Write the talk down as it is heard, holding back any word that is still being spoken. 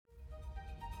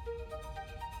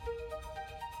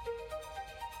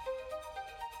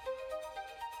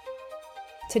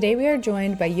Today we are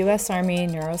joined by U.S. Army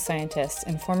neuroscientist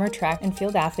and former track and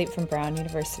field athlete from Brown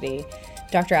University,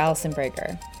 Dr. Allison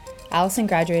Brager. Allison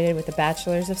graduated with a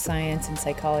Bachelor's of Science in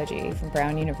Psychology from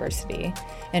Brown University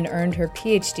and earned her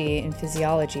Ph.D. in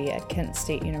Physiology at Kent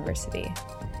State University.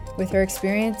 With her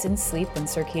experience in sleep and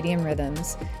circadian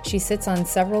rhythms, she sits on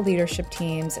several leadership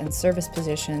teams and service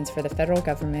positions for the federal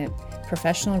government,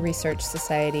 professional research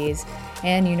societies,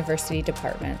 and university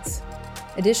departments.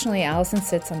 Additionally, Allison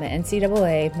sits on the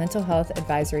NCAA Mental Health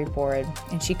Advisory Board,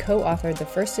 and she co-authored the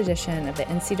first edition of the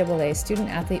NCAA Student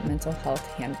Athlete Mental Health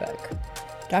Handbook.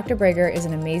 Dr. Brager is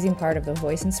an amazing part of the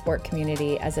voice and sport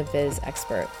community as a VIS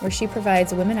expert, where she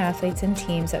provides women athletes and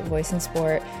teams at Voice and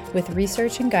Sport with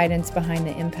research and guidance behind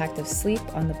the impact of sleep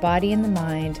on the body and the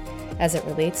mind as it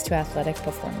relates to athletic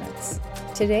performance.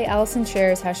 Today, Allison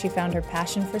shares how she found her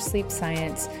passion for sleep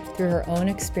science through her own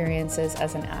experiences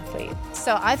as an athlete.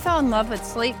 So I fell in love with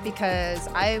sleep because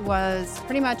I was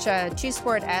pretty much a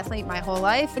two-sport athlete my whole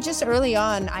life. But just early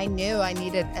on, I knew I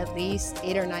needed at least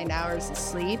 8 or 9 hours of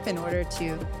sleep in order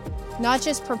to not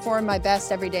just perform my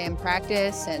best every day in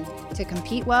practice and to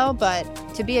compete well, but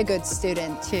to be a good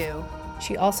student too.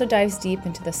 She also dives deep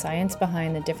into the science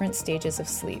behind the different stages of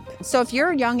sleep. So if you're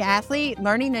a young athlete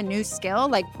learning a new skill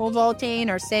like pole vaulting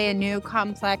or say a new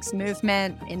complex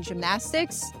movement in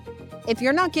gymnastics, if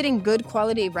you're not getting good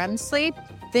quality REM sleep,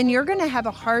 then you're going to have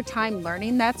a hard time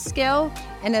learning that skill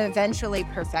and eventually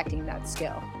perfecting that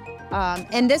skill.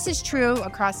 And this is true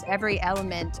across every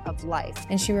element of life.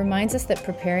 And she reminds us that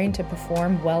preparing to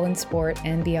perform well in sport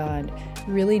and beyond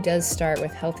really does start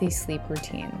with healthy sleep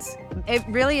routines. It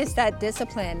really is that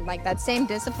discipline, like that same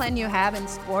discipline you have in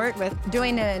sport with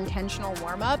doing an intentional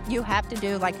warm-up, you have to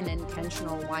do like an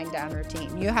intentional wind-down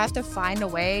routine. You have to find a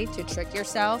way to trick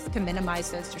yourself to minimize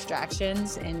those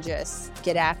distractions and just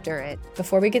get after it.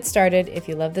 Before we get started, if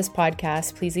you love this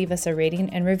podcast, please leave us a rating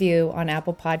and review on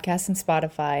Apple Podcasts and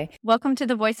Spotify. Welcome to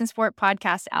the Voice and Sport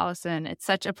podcast, Allison. It's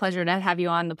such a pleasure to have you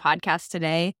on the podcast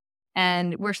today.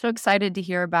 And we're so excited to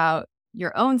hear about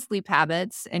your own sleep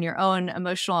habits and your own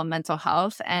emotional and mental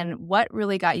health and what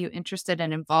really got you interested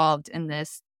and involved in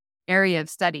this area of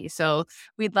study. So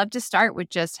we'd love to start with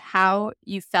just how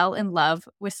you fell in love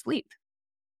with sleep.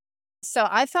 So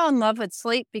I fell in love with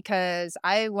sleep because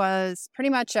I was pretty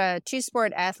much a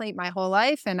two-sport athlete my whole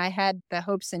life, and I had the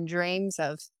hopes and dreams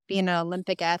of being an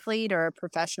Olympic athlete or a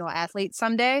professional athlete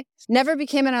someday. Never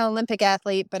became an Olympic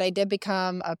athlete, but I did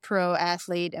become a pro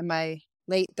athlete in my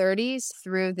late 30s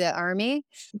through the Army.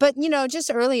 But,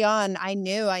 just early on, I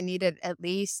knew I needed at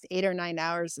least 8 or 9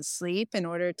 hours of sleep in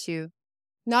order to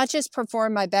not just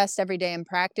perform my best every day in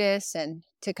practice and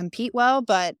to compete well,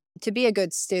 but to be a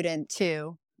good student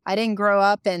too. I didn't grow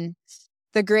up in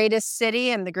the greatest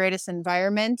city and the greatest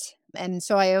environment. And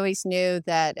so I always knew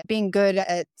that being good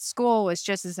at school was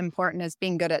just as important as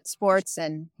being good at sports.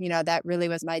 And, that really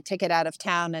was my ticket out of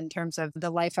town in terms of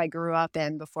the life I grew up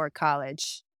in before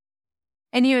college.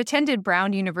 And you attended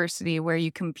Brown University, where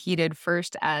you competed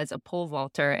first as a pole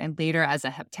vaulter and later as a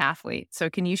heptathlete. So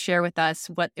can you share with us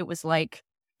what it was like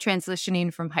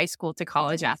transitioning from high school to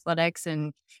college athletics?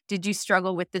 And did you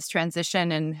struggle with this transition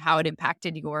and how it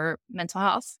impacted your mental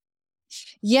health?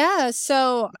 Yeah,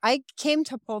 so I came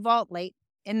to pole vault late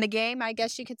in the game, I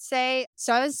guess you could say.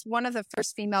 So I was one of the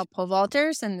first female pole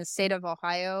vaulters in the state of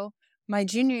Ohio. My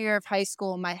junior year of high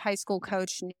school, my high school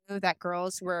coach knew that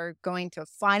girls were going to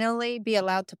finally be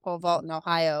allowed to pole vault in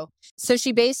Ohio. So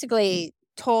she basically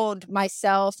told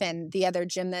myself and the other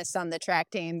gymnasts on the track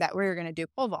team that we were going to do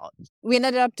pole vault. We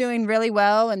ended up doing really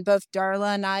well, and both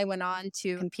Darla and I went on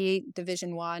to compete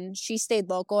Division I. She stayed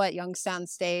local at Youngstown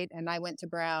State, and I went to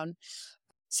Brown.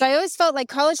 So I always felt like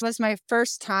college was my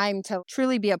first time to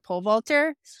truly be a pole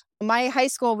vaulter. My high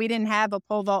school, we didn't have a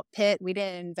pole vault pit. We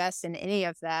didn't invest in any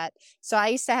of that. So I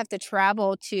used to have to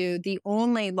travel to the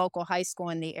only local high school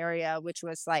in the area, which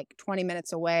was like 20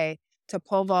 minutes away, to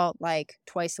pole vault like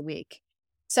twice a week.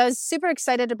 So I was super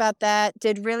excited about that,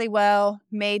 did really well,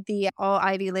 made the All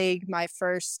Ivy League my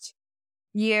first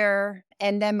year.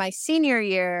 And then my senior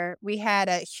year, we had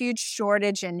a huge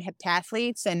shortage in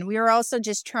heptathletes. And we were also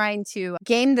just trying to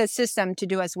game the system to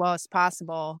do as well as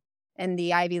possible in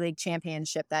the Ivy League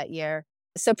championship that year.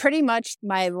 So pretty much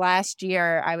my last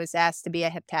year, I was asked to be a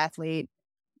heptathlete.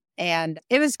 And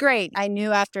it was great. I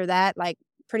knew after that, like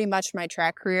pretty much my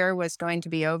track career was going to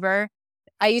be over.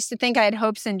 I used to think I had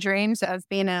hopes and dreams of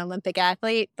being an Olympic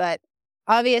athlete, but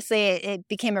obviously it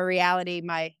became a reality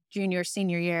my junior,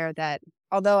 senior year that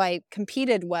although I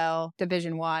competed well,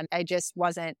 Division I just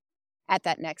wasn't at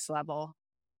that next level.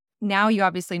 now you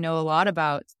obviously know a lot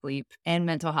about sleep and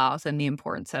mental health and the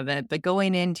importance of it. But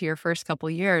going into your first couple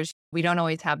of years, we don't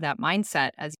always have that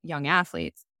mindset as young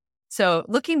athletes. So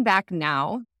looking back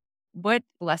now, what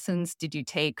lessons did you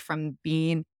take from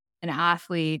being an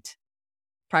athlete,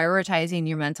 prioritizing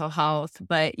your mental health,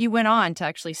 but you went on to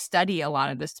actually study a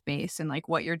lot of this space and like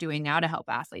what you're doing now to help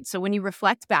athletes? So when you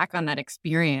reflect back on that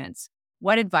experience,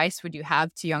 what advice would you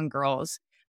have to young girls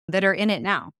that are in it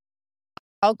now?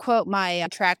 I'll quote my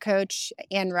track coach,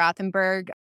 Ann Rothenberg.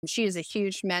 She is a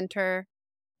huge mentor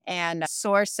and a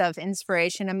source of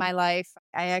inspiration in my life.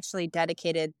 I actually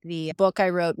dedicated the book I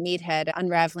wrote, Meathead,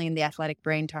 Unraveling the Athletic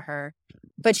Brain, to her.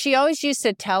 But she always used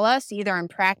to tell us, either in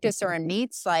practice or in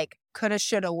meets, like coulda,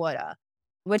 shoulda, woulda,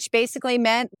 which basically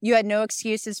meant you had no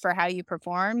excuses for how you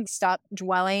performed. Stop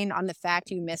dwelling on the fact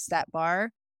you missed that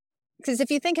bar. Because if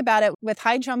you think about it, with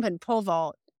high jump and pole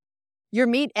vault, your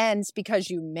meet ends because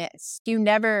you miss. You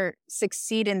never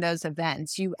succeed in those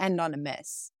events. You end on a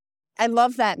miss. I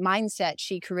love that mindset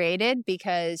she created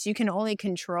because you can only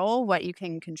control what you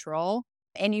can control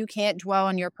and you can't dwell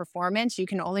on your performance. You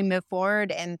can only move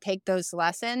forward and take those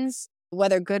lessons,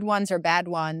 whether good ones or bad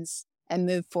ones, and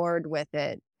move forward with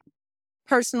it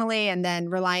personally, and then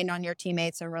relying on your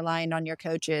teammates and relying on your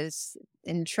coaches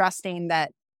and trusting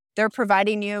that they're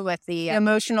providing you with the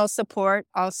emotional support,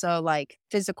 also like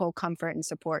physical comfort and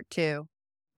support too.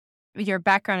 Your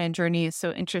background and journey is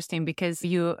so interesting because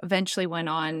you eventually went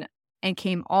on and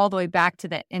came all the way back to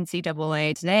the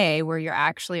NCAA today, where you're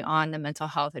actually on the Mental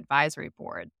Health Advisory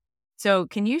Board. So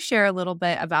can you share a little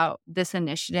bit about this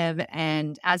initiative,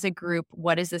 and as a group,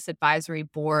 what is this advisory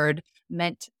board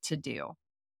meant to do?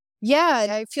 Yeah,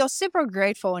 I feel super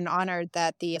grateful and honored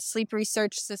that the Sleep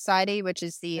Research Society, which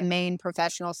is the main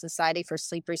professional society for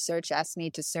sleep research, asked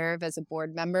me to serve as a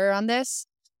board member on this.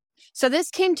 So this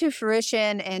came to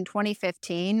fruition in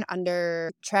 2015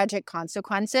 under tragic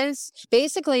consequences.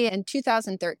 Basically, in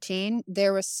 2013,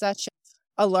 there was such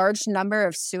a large number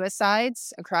of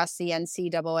suicides across the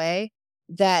NCAA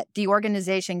that the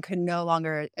organization could no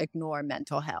longer ignore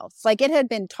mental health. Like, it had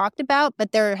been talked about,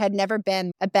 but there had never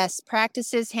been a best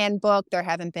practices handbook. There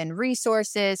haven't been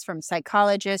resources from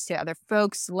psychologists to other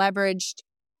folks leveraged.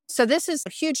 So this is a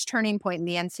huge turning point in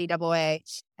the NCAA.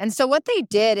 And so what they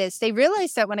did is they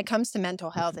realized that when it comes to mental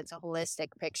health, it's a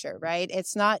holistic picture, right?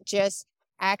 It's not just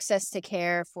access to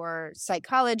care for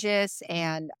psychologists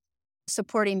and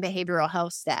supporting behavioral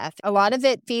health staff. A lot of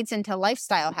it feeds into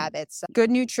lifestyle habits, good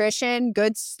nutrition,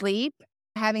 good sleep,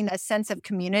 having a sense of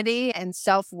community and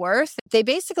self-worth. They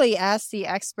basically asked the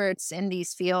experts in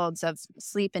these fields of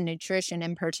sleep and nutrition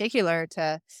in particular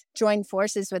to join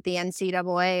forces with the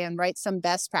NCAA and write some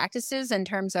best practices in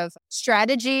terms of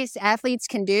strategies athletes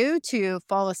can do to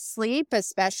fall asleep,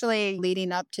 especially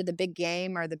leading up to the big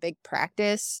game or the big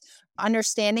practice.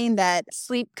 Understanding that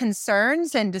sleep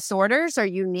concerns and disorders are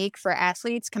unique for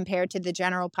athletes compared to the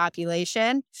general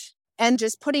population. And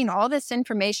just putting all this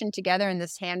information together in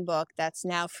this handbook that's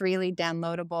now freely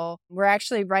downloadable. We're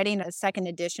actually writing a second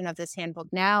edition of this handbook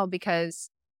now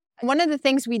because one of the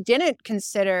things we didn't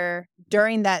consider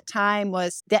during that time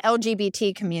was the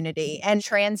LGBT community and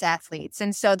trans athletes.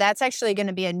 And so that's actually going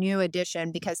to be a new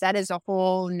edition because that is a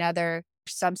whole nother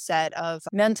subset of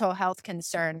mental health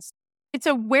concerns.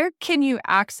 So where can you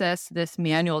access this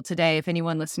manual today if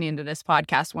anyone listening to this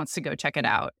podcast wants to go check it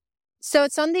out? So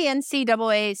it's on the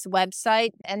NCAA's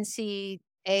website, ncaa.org.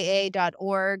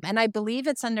 And I believe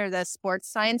it's under the Sports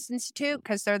Science Institute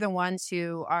because they're the ones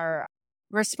who are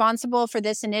responsible for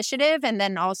this initiative and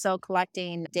then also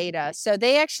collecting data. So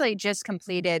they actually just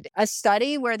completed a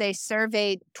study where they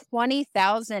surveyed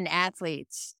 20,000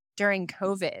 athletes during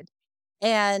COVID.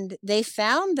 And they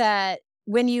found that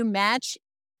when you match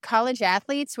college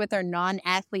athletes with their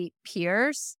non-athlete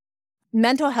peers,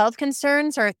 mental health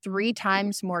concerns are 3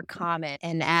 times more common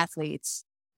in athletes.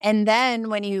 And then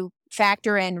when you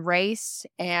factor in race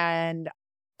and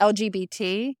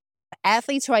LGBT,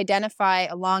 athletes who identify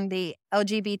along the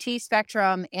LGBT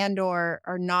spectrum and or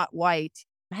are not white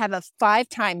have a 5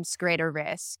 times greater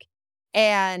risk.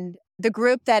 And the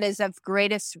group that is of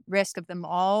greatest risk of them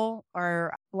all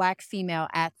are Black female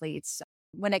athletes.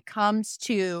 When it comes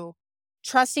to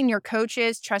trusting your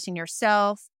coaches, trusting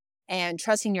yourself, and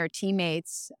trusting your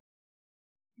teammates,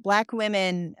 Black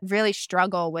women really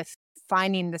struggle with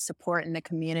finding the support in the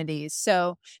communities.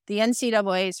 So the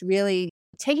NCAA is really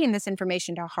taking this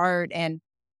information to heart and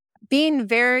being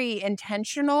very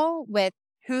intentional with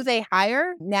who they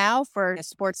hire now for a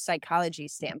sports psychology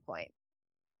standpoint.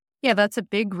 Yeah, that's a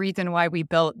big reason why we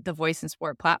built the Voice in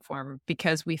Sport platform,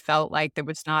 because we felt like there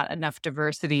was not enough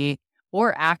diversity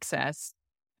or access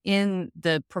in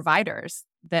the providers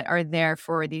that are there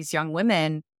for these young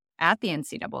women at the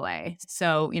NCAA.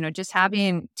 So, just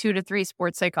having 2 to 3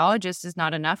 sports psychologists is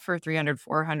not enough for 300,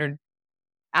 400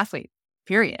 athletes,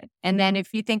 period. And then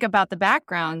if you think about the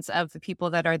backgrounds of the people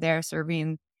that are there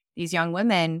serving these young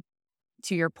women,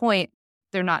 to your point,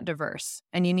 they're not diverse.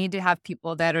 And you need to have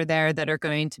people that are there that are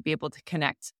going to be able to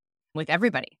connect with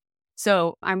everybody.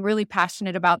 So I'm really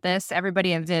passionate about this.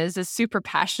 Everybody in VIS is super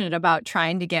passionate about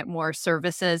trying to get more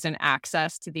services and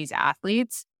access to these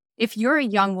athletes. If you're a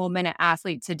young woman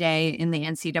athlete today in the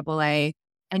NCAA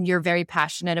and you're very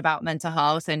passionate about mental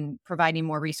health and providing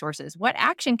more resources, what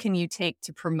action can you take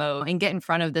to promote and get in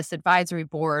front of this advisory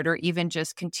board, or even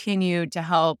just continue to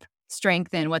help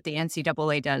strengthen what the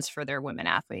NCAA does for their women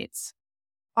athletes?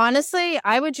 Honestly,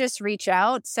 I would just reach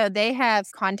out. So they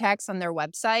have contacts on their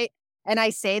website. And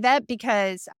I say that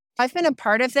because I've been a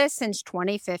part of this since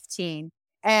 2015.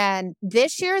 And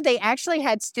this year, they actually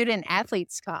had student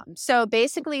athletes come. So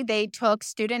basically, they took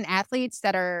student athletes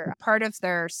that are part of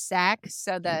their SAC,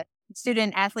 so the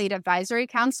Student Athlete Advisory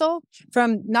Council,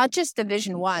 from not just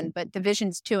Division I, but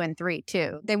Divisions 2 and 3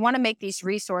 too. They want to make these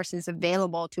resources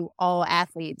available to all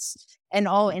athletes and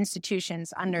all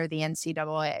institutions under the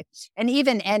NCAA and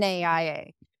even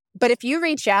NAIA. But if you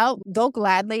reach out, they'll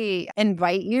gladly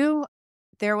invite you.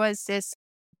 There was this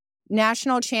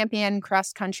national champion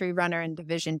cross-country runner in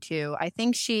Division II. I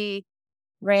think she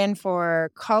ran for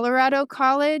Colorado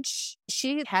College.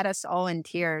 She had us all in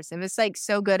tears. It was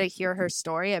so good to hear her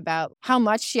story about how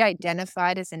much she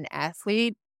identified as an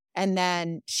athlete. And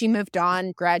then she moved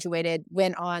on, graduated,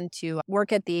 went on to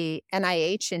work at the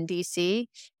NIH in DC.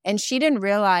 And she didn't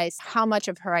realize how much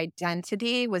of her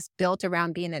identity was built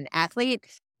around being an athlete.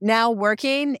 Now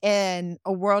working in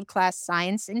a world-class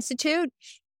science institute,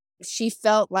 she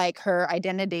felt like her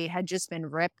identity had just been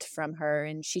ripped from her.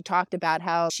 And she talked about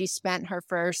how she spent her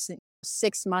first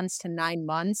 6 months to 9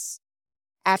 months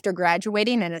after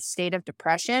graduating in a state of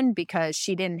depression because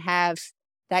she didn't have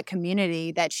that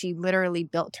community that she literally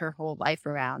built her whole life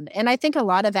around. And I think a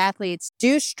lot of athletes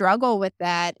do struggle with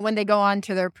that when they go on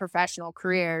to their professional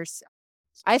careers.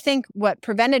 I think what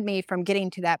prevented me from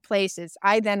getting to that place is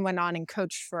I then went on and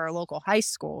coached for a local high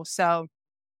school. So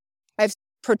I've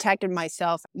protected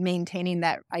myself maintaining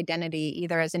that identity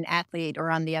either as an athlete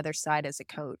or on the other side as a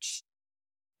coach.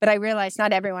 But I realized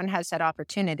not everyone has that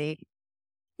opportunity.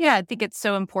 Yeah, I think it's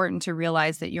so important to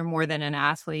realize that you're more than an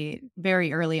athlete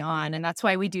very early on. And that's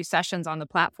why we do sessions on the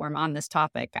platform on this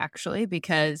topic, actually,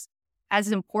 because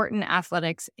as important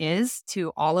athletics is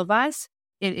to all of us,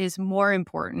 it is more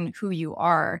important who you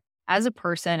are as a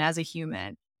person, as a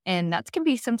human. And that can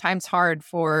be sometimes hard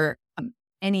for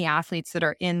any athletes that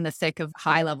are in the thick of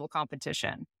high-level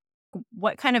competition.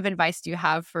 What kind of advice do you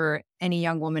have for any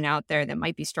young woman out there that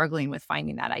might be struggling with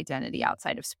finding that identity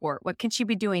outside of sport? What can she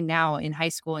be doing now in high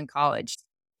school and college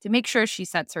to make sure she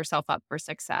sets herself up for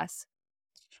success?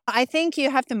 I think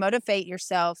you have to motivate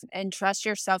yourself and trust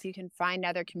yourself. You can find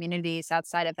other communities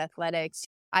outside of athletics.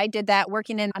 I did that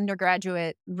working in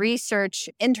undergraduate research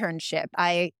internship.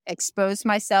 I exposed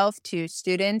myself to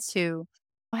students who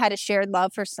had a shared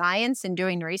love for science and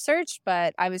doing research,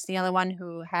 but I was the only one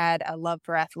who had a love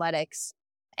for athletics.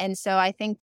 And so I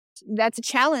think that's a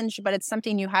challenge, but it's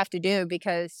something you have to do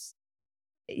because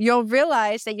you'll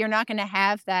realize that you're not going to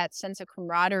have that sense of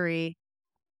camaraderie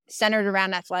centered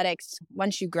around athletics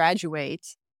once you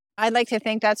graduate. I'd like to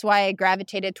think that's why I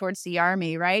gravitated towards the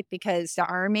Army, right? Because the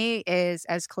Army is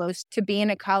as close to being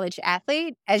a college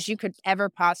athlete as you could ever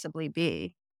possibly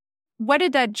be. What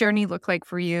did that journey look like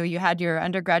for you? You had your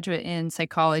undergraduate in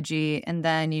psychology, and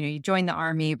then you joined the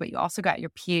Army, but you also got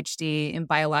your Ph.D. in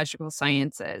biological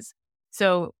sciences.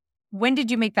 So when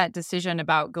did you make that decision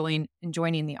about going and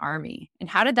joining the Army? And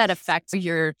how did that affect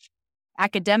your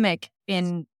academic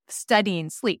in studying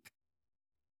sleep?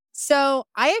 So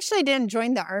I actually didn't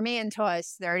join the Army until I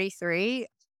was 33.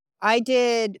 I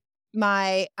did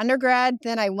my undergrad,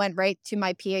 then I went right to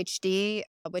my PhD,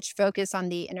 which focused on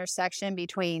the intersection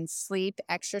between sleep,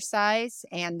 exercise,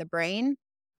 and the brain.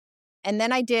 And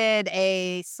then I did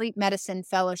a sleep medicine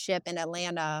fellowship in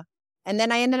Atlanta. And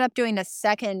then I ended up doing a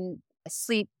second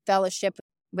sleep fellowship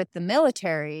with the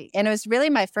military. And it was really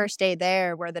my first day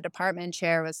there where the department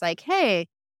chair was like, hey,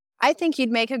 I think you'd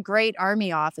make a great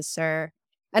Army officer.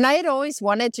 And I had always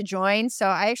wanted to join, so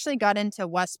I actually got into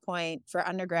West Point for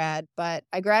undergrad, but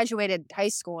I graduated high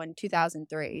school in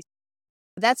 2003.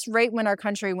 That's right when our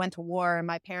country went to war, and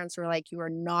my parents were like, you are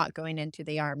not going into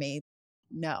the Army.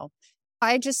 No.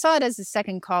 I just saw it as a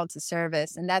second call to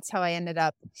service, and that's how I ended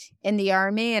up in the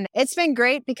Army. And it's been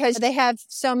great because they have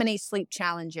so many sleep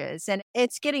challenges, and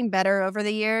it's getting better over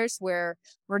the years where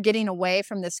we're getting away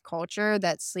from this culture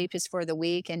that sleep is for the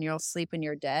weak and you'll sleep when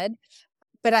you're dead.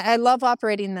 But I love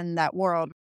operating in that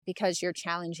world because you're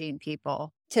challenging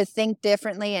people to think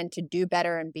differently and to do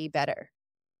better and be better.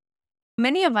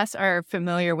 Many of us are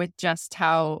familiar with just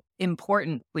how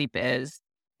important sleep is,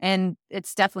 and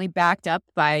it's definitely backed up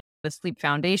by the Sleep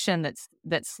Foundation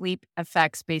that sleep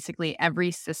affects basically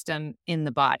every system in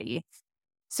the body.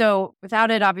 So without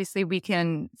it, obviously, we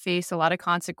can face a lot of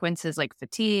consequences like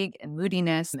fatigue and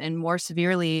moodiness, and more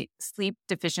severely, sleep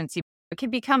deficiency. It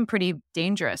can become pretty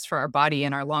dangerous for our body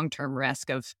and our long-term risk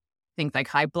of things like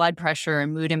high blood pressure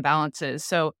and mood imbalances.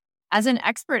 So as an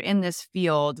expert in this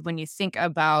field, when you think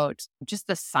about just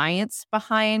the science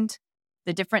behind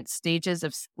the different stages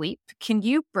of sleep, can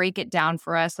you break it down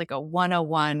for us like a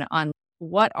 101 on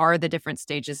what are the different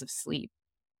stages of sleep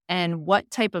and what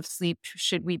type of sleep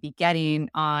should we be getting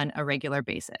on a regular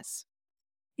basis?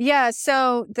 Yeah,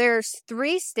 so there's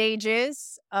 3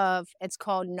 stages of, it's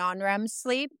called non-REM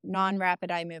sleep, non-rapid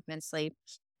eye movement sleep.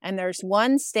 And there's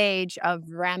 1 stage of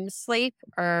REM sleep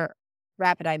or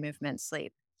rapid eye movement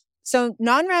sleep. So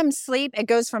non-REM sleep, it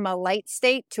goes from a light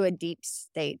state to a deep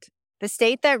state. The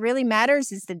state that really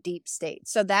matters is the deep state.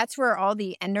 So that's where all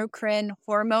the endocrine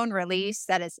hormone release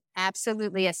that is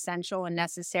absolutely essential and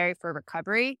necessary for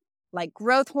recovery, like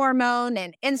growth hormone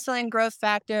and insulin growth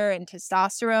factor and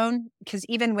testosterone, because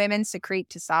even women secrete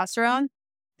testosterone,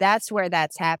 that's where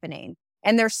that's happening.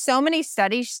 And there's so many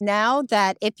studies now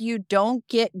that if you don't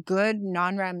get good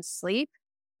non-REM sleep,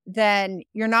 then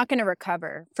you're not going to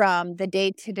recover from the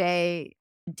day-to-day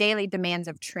daily demands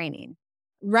of training.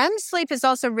 REM sleep is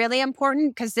also really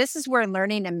important because this is where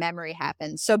learning and memory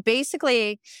happens. So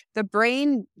basically, the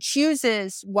brain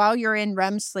chooses while you're in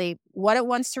REM sleep what it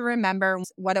wants to remember,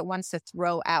 what it wants to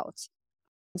throw out.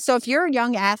 So if you're a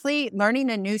young athlete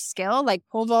learning a new skill like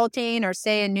pole vaulting or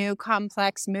say a new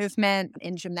complex movement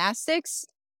in gymnastics,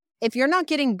 if you're not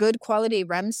getting good quality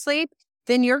REM sleep,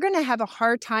 then you're going to have a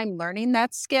hard time learning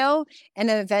that skill and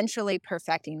eventually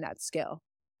perfecting that skill.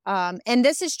 And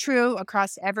this is true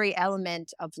across every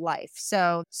element of life.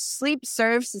 So sleep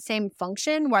serves the same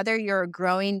function, whether you're a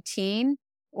growing teen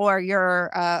or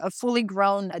you're a fully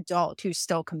grown adult who's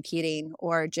still competing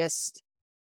or just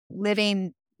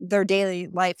living their daily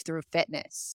life through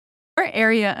fitness. Our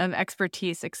area of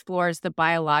expertise explores the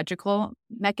biological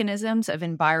mechanisms of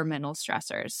environmental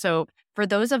stressors. So for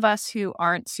those of us who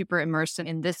aren't super immersed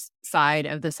in this side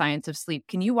of the science of sleep,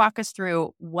 can you walk us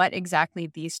through what exactly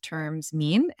these terms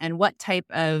mean and what type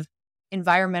of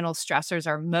environmental stressors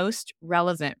are most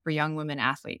relevant for young women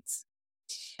athletes?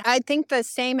 I think the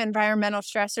same environmental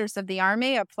stressors of the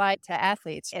Army apply to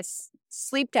athletes. It's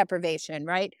sleep deprivation,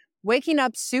 right? Waking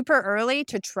up super early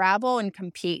to travel and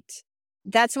compete.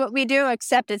 That's what we do,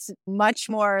 except it's much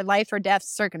more life or death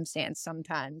circumstance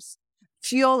sometimes.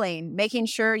 Fueling, making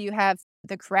sure you have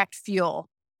the correct fuel.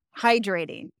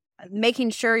 Hydrating, making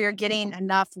sure you're getting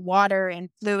enough water and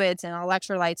fluids and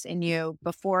electrolytes in you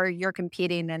before you're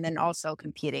competing and then also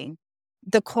competing.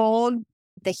 The cold,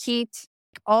 the heat,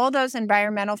 all those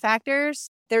environmental factors,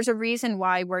 there's a reason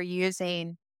why we're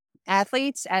using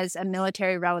athletes as a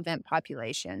military relevant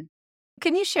population.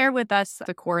 Can you share with us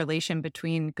the correlation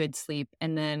between good sleep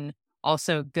and then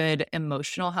also good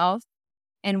emotional health?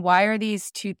 And why are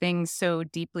these two things so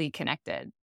deeply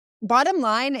connected? Bottom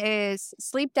line is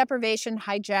sleep deprivation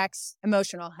hijacks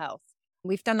emotional health.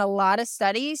 We've done a lot of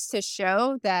studies to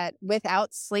show that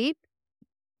without sleep,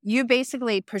 you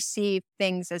basically perceive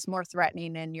things as more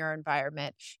threatening in your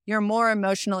environment. You're more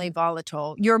emotionally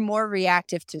volatile. You're more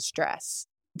reactive to stress.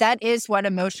 That is what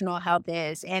emotional health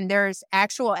is. And there's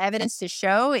actual evidence to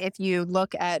show if you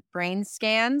look at brain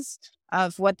scans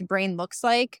of what the brain looks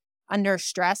like under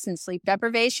stress and sleep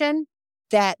deprivation,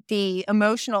 that the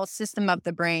emotional system of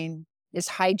the brain is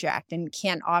hijacked and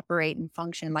can't operate and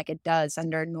function like it does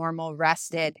under normal,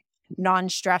 rested,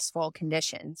 non-stressful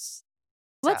conditions.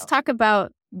 Let's talk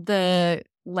about the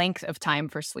length of time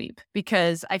for sleep,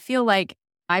 because I feel like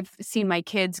I've seen my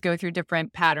kids go through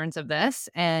different patterns of this.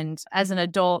 And as an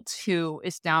adult who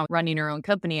is now running her own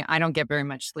company, I don't get very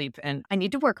much sleep. And I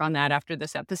need to work on that after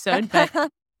this episode. But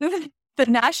the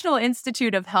National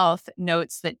Institute of Health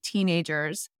notes that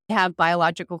teenagers have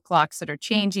biological clocks that are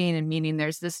changing, and meaning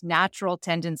there's this natural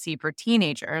tendency for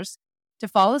teenagers to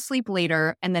fall asleep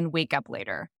later and then wake up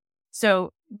later.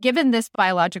 So given this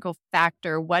biological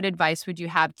factor, what advice would you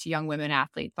have to young women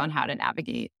athletes on how to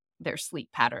navigate their sleep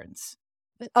patterns?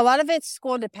 A lot of it's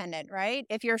school dependent, right?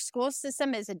 If your school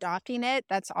system is adopting it,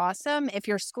 that's awesome. If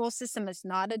your school system is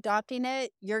not adopting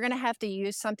it, you're going to have to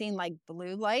use something like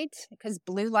blue light because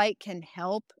blue light can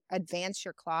help advance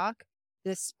your clock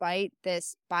despite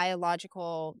this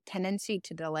biological tendency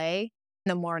to delay in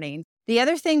the morning. The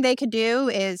other thing they could do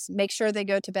is make sure they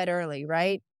go to bed early,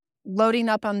 right? Loading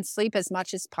up on sleep as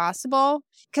much as possible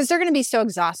because they're going to be so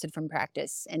exhausted from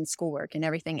practice and schoolwork and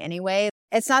everything anyway.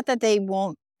 It's not that they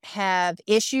won't have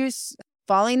issues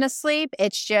falling asleep.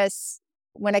 It's just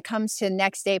when it comes to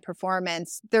next day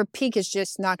performance, their peak is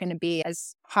just not going to be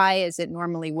as high as it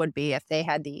normally would be if they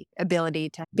had the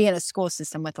ability to be in a school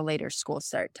system with a later school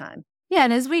start time. Yeah.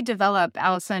 And as we develop,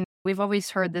 Allison, we've always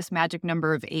heard this magic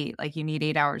number of 8, like you need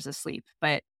 8 hours of sleep.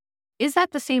 But is that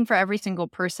the same for every single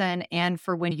person? And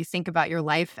for when you think about your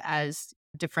life as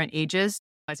different ages,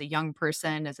 as a young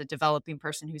person, as a developing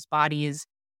person whose body is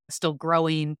still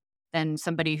growing, than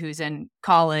somebody who's in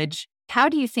college. How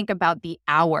do you think about the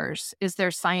hours? Is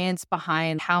there science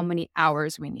behind how many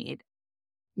hours we need?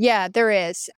 Yeah, there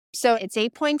is. So it's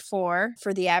 8.4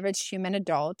 for the average human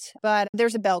adult, but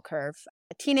there's a bell curve.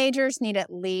 Teenagers need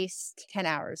at least 10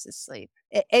 hours of sleep.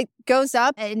 It goes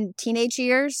up in teenage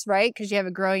years, right? Because you have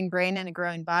a growing brain and a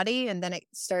growing body, and then it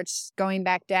starts going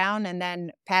back down. And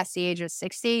then past the age of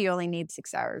 60, you only need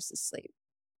 6 hours of sleep.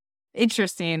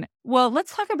 Interesting. Well,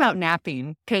 let's talk about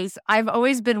napping because I've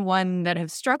always been one that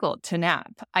have struggled to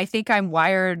nap. I think I'm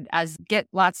wired as get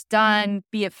lots done,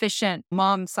 be efficient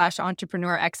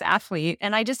mom/entrepreneur ex-athlete.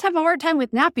 And I just have a hard time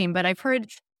with napping, but I've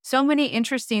heard so many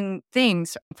interesting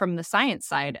things from the science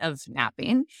side of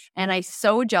napping. And I'm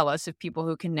so jealous of people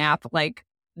who can nap like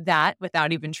that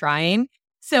without even trying.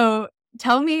 So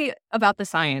tell me about the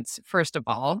science, first of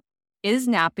all. Is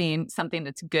napping something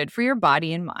that's good for your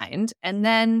body and mind? And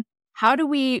then how do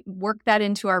we work that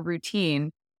into our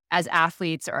routine as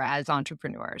athletes or as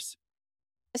entrepreneurs?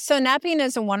 So napping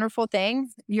is a wonderful thing.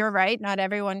 You're right. Not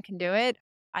everyone can do it.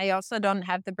 I also don't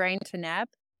have the brain to nap.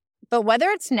 But whether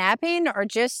it's napping or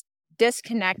just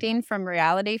disconnecting from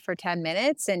reality for 10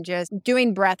 minutes and just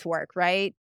doing breath work,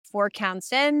 right? 4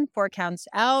 counts in, 4 counts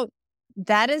out.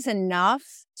 That is enough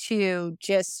to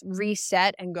just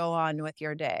reset and go on with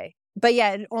your day. But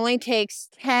yeah, it only takes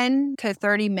 10 to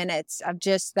 30 minutes of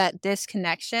just that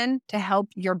disconnection to help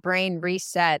your brain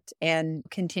reset and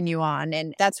continue on.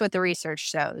 And that's what the research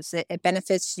shows. It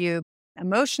benefits you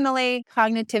emotionally,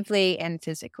 cognitively, and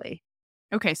physically.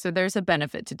 Okay, so there's a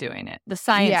benefit to doing it. The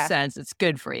science says it's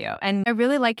good for you. And I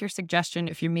really like your suggestion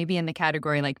if you're maybe in the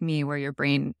category like me where your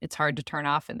brain, it's hard to turn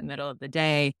off in the middle of the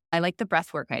day. I like the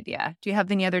breathwork idea. Do you have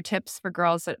any other tips for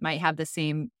girls that might have the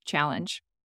same challenge?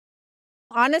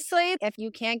 Honestly, if you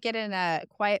can't get in a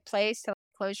quiet place to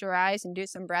close your eyes and do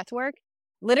some breath work,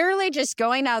 literally just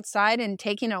going outside and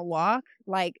taking a walk,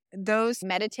 like those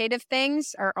meditative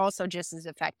things are also just as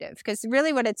effective. Because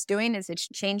really what it's doing is it's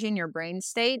changing your brain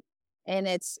state and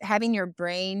it's having your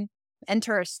brain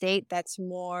enter a state that's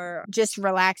more just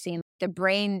relaxing. The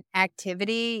brain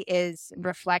activity is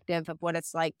reflective of what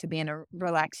it's like to be in a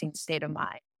relaxing state of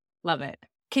mind. Love it.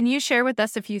 Can you share with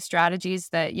us a few strategies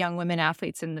that young women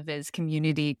athletes in the VIS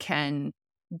community can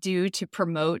do to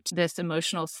promote this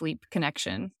emotional sleep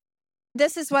connection?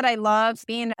 This is what I love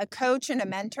being a coach and a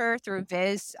mentor through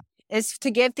VIS is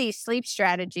to give these sleep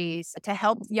strategies to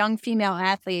help young female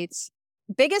athletes.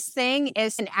 Biggest thing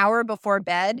is an hour before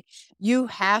bed, you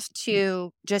have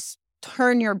to just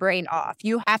turn your brain off.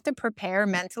 You have to prepare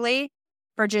mentally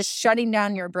for just shutting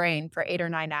down your brain for 8 or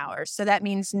 9 hours. So that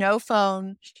means no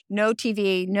phone, no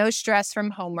TV, no stress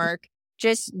from homework,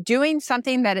 just doing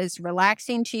something that is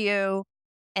relaxing to you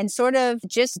and sort of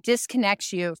just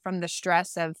disconnects you from the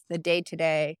stress of the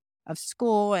day-to-day of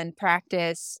school and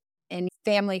practice and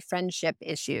family friendship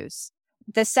issues.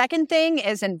 The second thing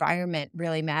is environment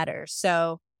really matters.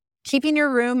 So keeping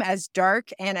your room as dark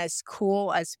and as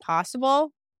cool as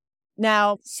possible.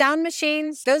 Now, sound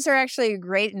machines, those are actually a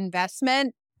great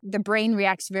investment. The brain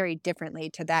reacts very differently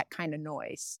to that kind of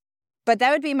noise. But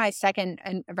that would be my second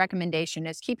recommendation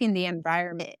is keeping the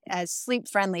environment as sleep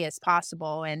friendly as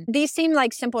possible. And these seem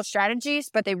like simple strategies,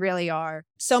 but they really are.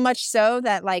 So much so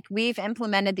that like we've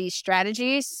implemented these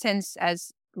strategies since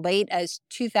as late as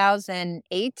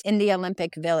 2008 in the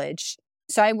Olympic Village.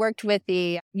 So I worked with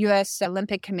the U.S.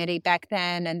 Olympic Committee back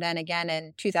then and then again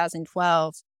in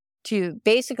 2012 to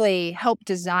basically help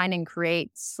design and create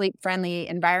sleep-friendly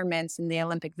environments in the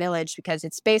Olympic Village because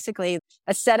it's basically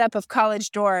a setup of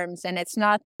college dorms and it's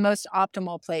not the most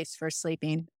optimal place for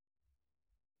sleeping.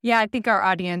 Yeah, I think our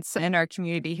audience and our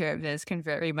community here at VIS can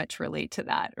very much relate to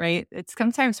that, right? It's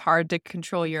sometimes hard to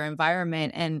control your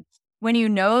environment. And when you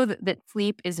know that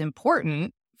sleep is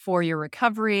important for your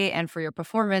recovery and for your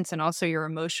performance and also your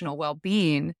emotional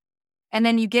well-being. And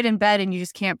then you get in bed and you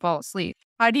just can't fall asleep.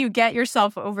 How do you get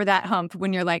yourself over that hump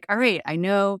when you're like, all right, I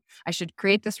know I should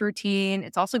create this routine.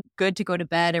 It's also good to go to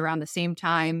bed around the same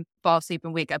time, fall asleep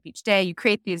and wake up each day. You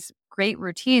create these great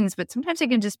routines, but sometimes it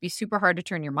can just be super hard to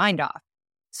turn your mind off.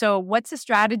 So what's the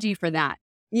strategy for that?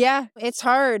 Yeah, it's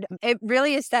hard. It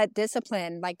really is that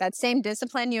discipline, like that same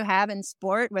discipline you have in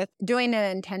sport with doing an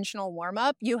intentional warm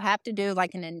up. You have to do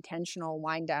like an intentional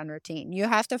wind down routine. You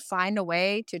have to find a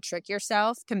way to trick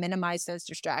yourself to minimize those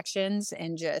distractions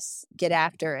and just get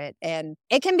after it. And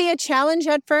it can be a challenge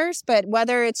at first, but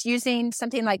whether it's using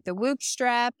something like the Whoop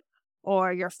strap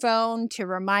or your phone to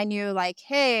remind you like,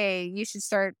 hey, you should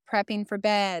start prepping for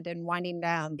bed and winding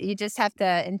down. You just have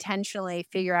to intentionally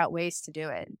figure out ways to do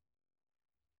it.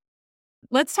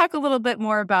 Let's talk a little bit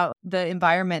more about the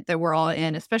environment that we're all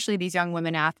in, especially these young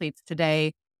women athletes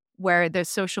today, where the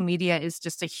social media is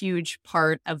just a huge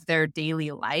part of their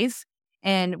daily life.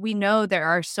 And we know there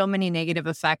are so many negative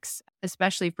effects,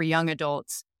 especially for young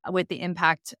adults, with the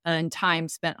impact and time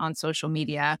spent on social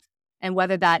media. And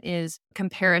whether that is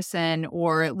comparison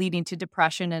or leading to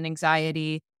depression and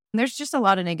anxiety, there's just a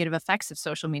lot of negative effects of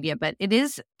social media, but it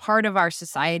is part of our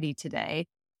society today.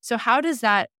 So how does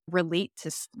that relate to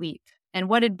sleep? And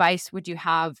what advice would you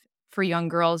have for young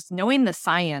girls, knowing the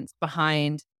science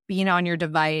behind being on your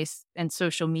device and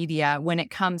social media when it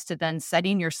comes to then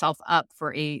setting yourself up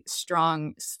for a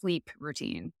strong sleep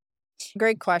routine?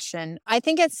 Great question. I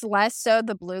think it's less so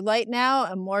the blue light now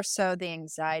and more so the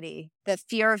anxiety, the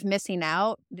fear of missing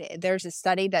out. There's a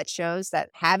study that shows that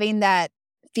having that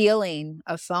feeling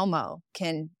of FOMO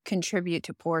can contribute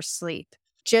to poor sleep.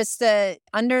 Just the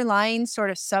underlying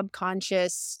sort of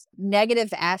subconscious negative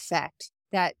affect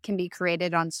that can be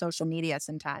created on social media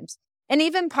sometimes. And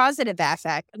even positive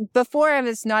affect. Before I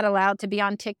was not allowed to be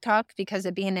on TikTok because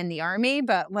of being in the Army,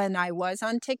 but when I was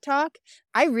on TikTok,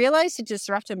 I realized it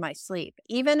disrupted my sleep.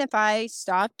 Even if I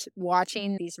stopped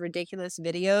watching these ridiculous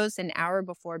videos an hour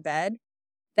before bed,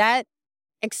 that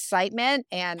excitement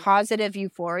and positive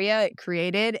euphoria it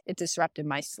created, it disrupted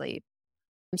my sleep.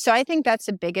 So I think that's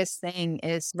the biggest thing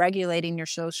is regulating your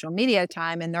social media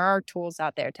time. And there are tools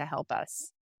out there to help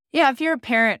us. Yeah, if you're a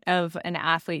parent of an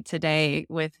athlete today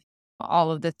with all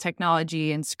of the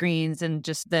technology and screens and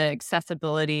just the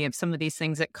accessibility of some of these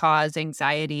things that cause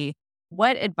anxiety,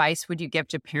 what advice would you give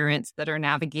to parents that are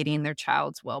navigating their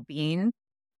child's well-being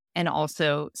and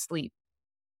also sleep?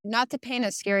 Not to paint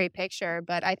a scary picture,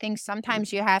 but I think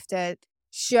sometimes you have to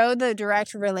show the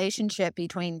direct relationship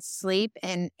between sleep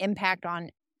and impact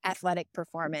on athletic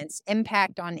performance,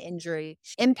 impact on injury,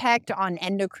 impact on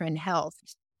endocrine health.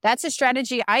 That's a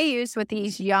strategy I use with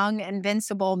these young,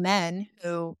 invincible men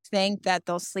who think that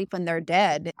they'll sleep when they're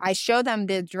dead. I show them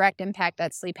the direct impact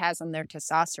that sleep has on their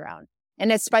testosterone.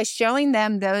 And it's by showing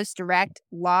them those direct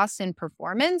loss in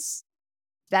performance,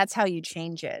 that's how you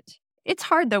change it. It's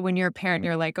hard though when you're a parent,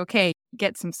 you're like, okay,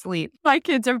 get some sleep. My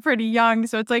kids are pretty young.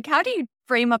 So it's like, how do you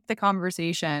frame up the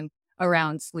conversation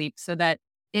around sleep so that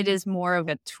it is more of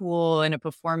a tool and a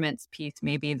performance piece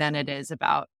maybe than it is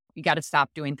about you got to stop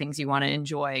doing things you want to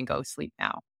enjoy and go sleep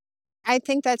now? I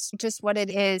think that's just what it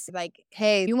is. Like,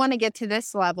 hey, you want to get to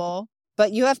this level,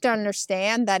 but you have to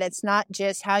understand that it's not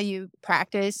just how you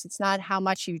practice. It's not how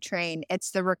much you train.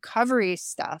 It's the recovery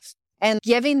stuff and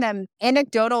giving them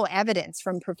anecdotal evidence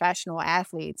from professional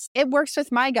athletes. It works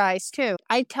with my guys too.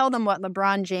 I tell them what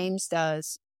LeBron James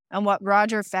does and what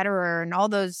Roger Federer and all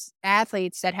those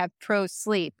athletes that have pro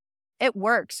sleep. It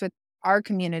works with our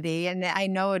community. And I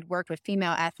know it worked with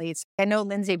female athletes. I know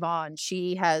Lindsey Vonn,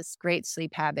 she has great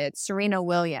sleep habits. Serena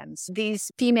Williams, these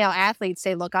female athletes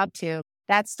they look up to.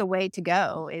 That's the way to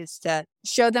go, is to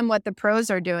show them what the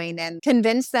pros are doing and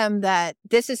convince them that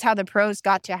this is how the pros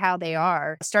got to how they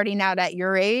are. Starting out at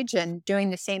your age and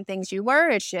doing the same things you were,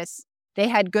 it's just they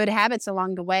had good habits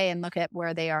along the way and look at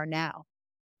where they are now.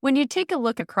 When you take a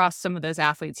look across some of those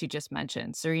athletes you just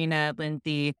mentioned, Serena,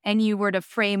 Lindsey, and you were to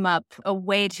frame up a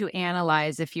way to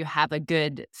analyze if you have a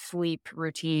good sleep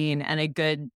routine and a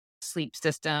good sleep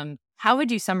system, how would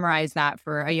you summarize that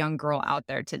for a young girl out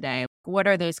there today? What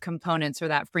are those components or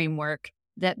that framework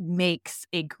that makes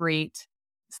a great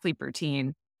sleep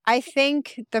routine? I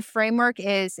think the framework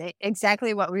is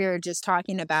exactly what we were just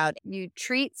talking about. You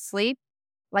treat sleep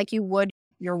like you would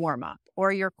your warm-up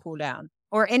or your cool down,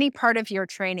 or any part of your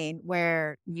training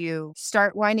where you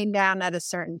start winding down at a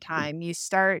certain time, you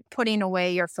start putting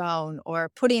away your phone or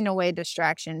putting away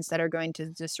distractions that are going to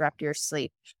disrupt your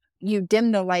sleep. You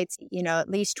dim the lights, at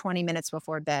least 20 minutes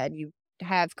before bed. You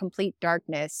have complete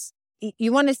darkness.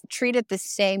 you want to treat it the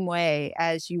same way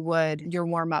as you would your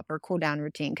warm up or cool down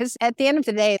routine. Because at the end of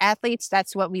the day, athletes,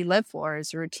 that's what we live for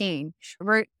is routine.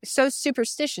 We're so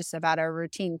superstitious about our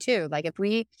routine too. Like if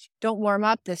we don't warm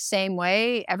up the same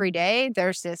way every day,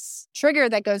 there's this trigger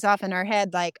that goes off in our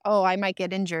head like, oh, I might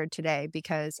get injured today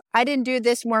because I didn't do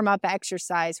this warm up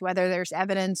exercise, whether there's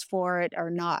evidence for it or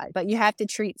not. But you have to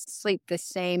treat sleep the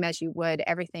same as you would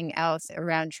everything else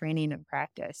around training and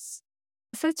practice.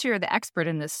 Since you're the expert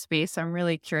in this space, I'm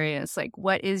really curious, like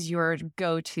what is your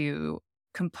go-to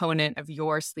component of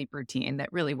your sleep routine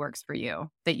that really works for you,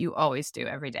 that you always do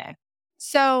every day?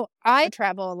 So I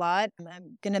travel a lot.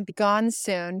 I'm going to be gone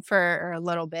soon for a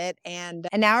little bit. And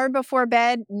an hour before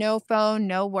bed, no phone,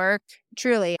 no work.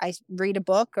 Truly, I read a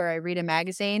book or I read a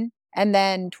magazine. And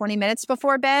then 20 minutes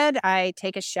before bed, I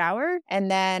take a shower.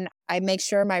 And then I make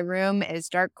sure my room is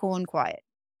dark, cool, and quiet.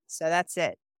 So that's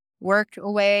it. Work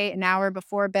away an hour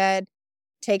before bed,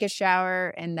 take a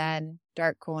shower, and then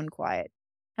dark, cool, and quiet.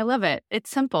 I love it. It's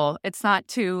simple. It's not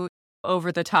too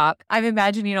over the top. I'm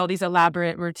imagining all these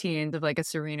elaborate routines of like a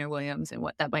Serena Williams and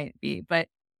what that might be. But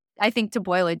I think to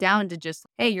boil it down to just,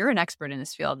 hey, you're an expert in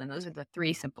this field, and those are the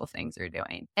 3 simple things you're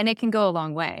doing. And it can go a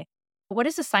long way. What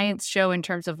does the science show in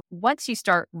terms of once you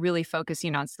start really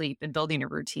focusing on sleep and building a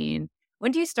routine,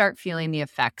 when do you start feeling the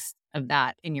effects of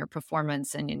that in your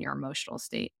performance and in your emotional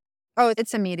state? Oh,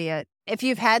 it's immediate. If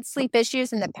you've had sleep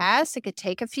issues in the past, it could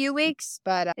take a few weeks,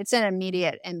 but it's an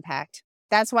immediate impact.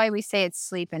 That's why we say it's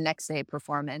sleep and next day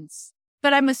performance.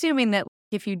 But I'm assuming that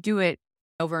if you do it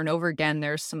over and over again,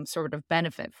 there's some sort of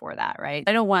benefit for that, right?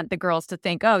 I don't want the girls to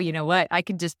think, oh, you know what? I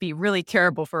could just be really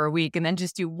terrible for a week and then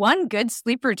just do one good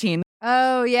sleep routine.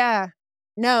 Oh, yeah.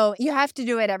 No, you have to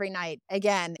do it every night.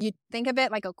 Again, you think of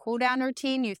it like a cool down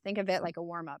routine. You think of it like a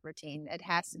warm up routine. It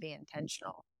has to be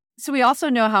intentional. So we also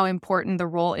know how important the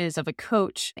role is of a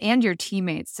coach and your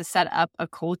teammates to set up a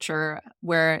culture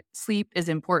where sleep is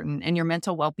important and your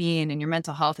mental well-being and your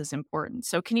mental health is important.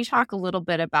 So can you talk a little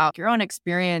bit about your own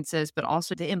experiences, but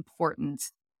also the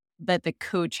importance that the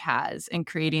coach has in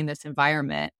creating this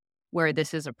environment where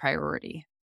this is a priority?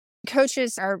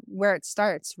 Coaches are where it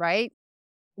starts, right?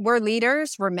 We're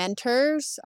leaders, we're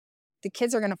mentors. The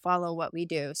kids are going to follow what we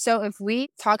do. So if we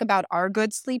talk about our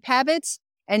good sleep habits,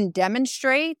 and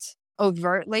demonstrate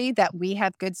overtly that we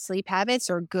have good sleep habits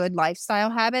or good lifestyle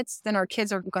habits, then our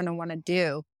kids are going to want to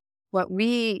do what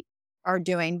we are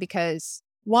doing because,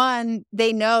 one,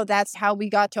 they know that's how we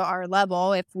got to our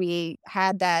level if we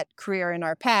had that career in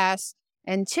our past.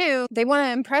 And 2, they want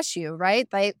to impress you, right?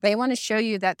 They want to show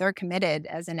you that they're committed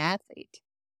as an athlete.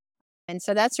 And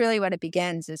so that's really what it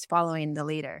begins, is following the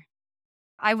leader.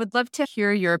 I would love to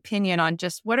hear your opinion on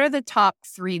just what are the top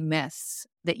 3 myths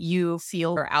that you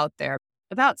feel are out there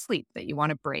about sleep that you want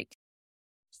to break?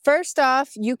 First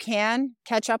off, you can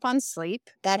catch up on sleep.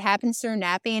 That happens through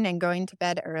napping and going to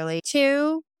bed early.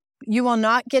 2, you will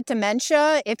not get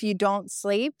dementia if you don't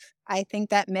sleep. I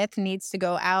think that myth needs to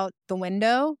go out the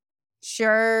window.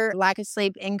 Sure, lack of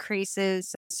sleep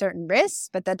increases certain risks,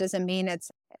 but that doesn't mean it's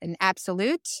an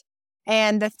absolute.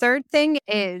 And the third thing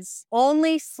is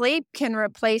only sleep can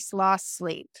replace lost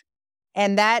sleep.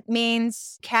 And that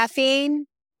means caffeine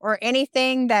or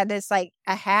anything that is like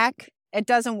a hack. It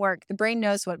doesn't work. The brain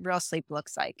knows what real sleep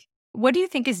looks like. What do you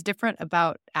think is different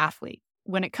about athletes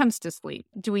when it comes to sleep?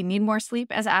 Do we need more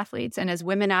sleep as athletes and as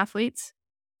women athletes?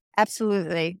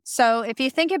 Absolutely. So if you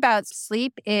think about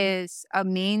sleep is a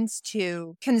means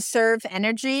to conserve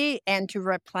energy and to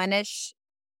replenish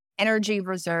energy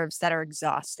reserves that are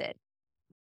exhausted.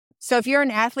 So if you're an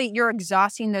athlete, you're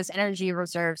exhausting those energy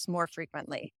reserves more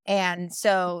frequently. And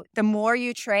so the more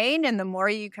you train and the more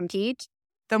you compete,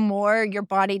 the more your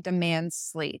body demands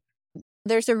sleep.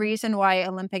 There's a reason why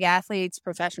Olympic athletes,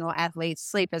 professional athletes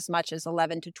sleep as much as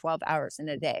 11 to 12 hours in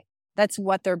a day. That's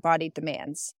what their body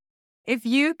demands. If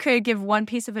you could give one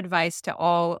piece of advice to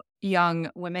all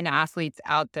young women athletes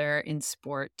out there in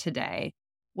sport today,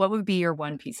 what would be your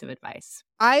one piece of advice?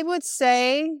 I would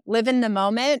say live in the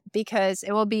moment because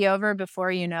it will be over before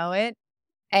you know it.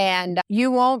 And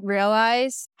you won't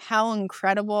realize how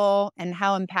incredible and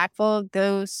how impactful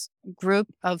those group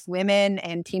of women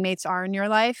and teammates are in your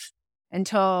life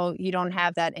until you don't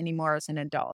have that anymore as an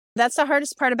adult. That's the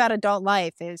hardest part about adult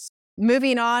life is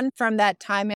moving on from that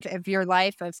time of your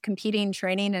life of competing,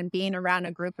 training, and being around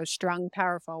a group of strong,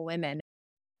 powerful women.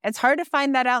 It's hard to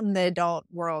find that out in the adult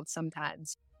world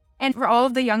sometimes. And for all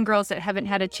of the young girls that haven't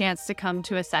had a chance to come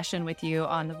to a session with you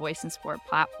on the Voice in Sport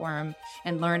platform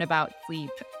and learn about sleep,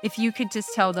 if you could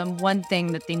just tell them one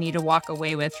thing that they need to walk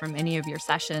away with from any of your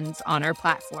sessions on our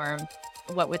platform,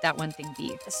 what would that one thing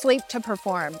be? Sleep to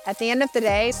perform. At the end of the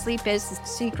day, sleep is the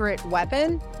secret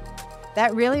weapon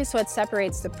that really is what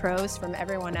separates the pros from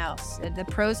everyone else. The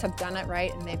pros have done it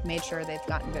right, and they've made sure they've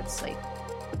gotten good sleep.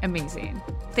 Amazing.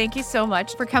 Thank you so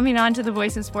much for coming on to the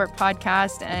Voice in Sport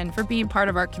podcast and for being part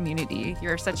of our community.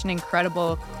 You're such an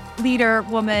incredible leader,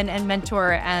 woman, and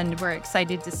mentor, and we're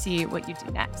excited to see what you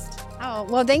do next. Oh,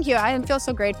 well, thank you. I feel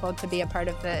so grateful to be a part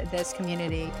of this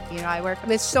community. I work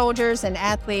with soldiers and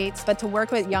athletes, but to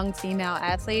work with young female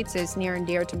athletes is near and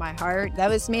dear to my heart. That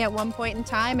was me at one point in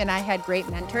time, and I had great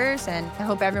mentors, and I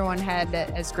hope everyone had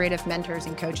as great of mentors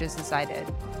and coaches as I did.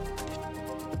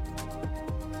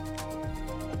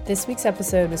 This week's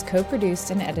episode was co-produced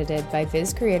and edited by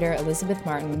VIS creator Elizabeth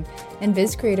Martin and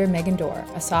VIS creator Megan Dorr,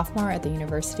 a sophomore at the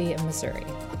University of Missouri.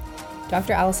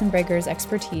 Dr. Allison Brager's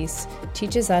expertise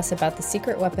teaches us about the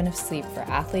secret weapon of sleep for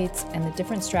athletes and the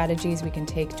different strategies we can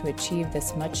take to achieve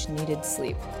this much-needed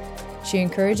sleep. She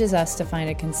encourages us to find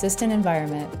a consistent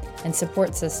environment and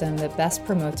support system that best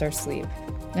promotes our sleep.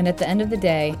 And at the end of the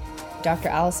day, Dr.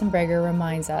 Allison Brager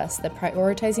reminds us that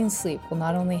prioritizing sleep will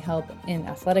not only help in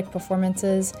athletic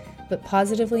performances, but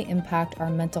positively impact our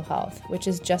mental health, which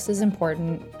is just as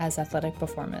important as athletic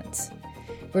performance.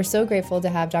 We're so grateful to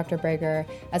have Dr. Brager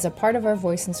as a part of our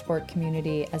Voice in Sport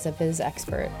community as a VIS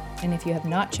expert. And if you have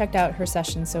not checked out her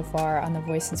sessions so far on the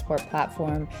Voice in Sport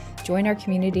platform, join our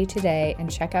community today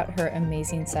and check out her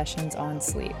amazing sessions on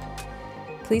sleep.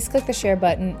 Please click the share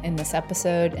button in this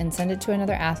episode and send it to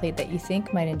another athlete that you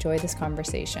think might enjoy this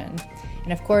conversation.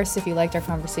 And of course, if you liked our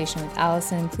conversation with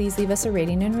Allison, please leave us a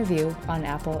rating and review on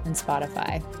Apple and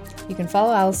Spotify. You can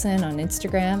follow Allison on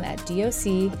Instagram at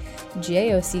DOCJOCKZZZ.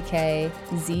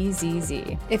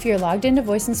 If you're logged into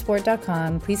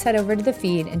voiceinsport.com, please head over to the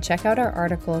feed and check out our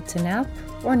article, To Nap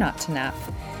or Not to Nap,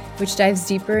 which dives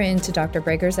deeper into Dr.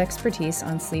 Brager's expertise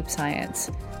on sleep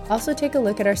science. Also take a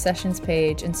look at our sessions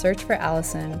page and search for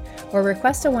Allison or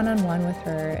request a one-on-one with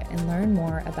her and learn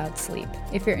more about sleep.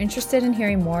 If you're interested in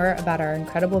hearing more about our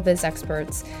incredible VIS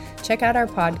experts, check out our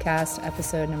podcast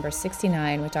episode number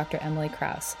 69 with Dr. Emily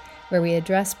Krause, where we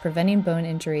address preventing bone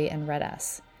injury and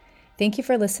RED-S. Thank you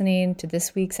for listening to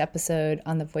this week's episode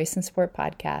on the Voice in Sport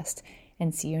podcast,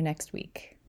 and see you next week.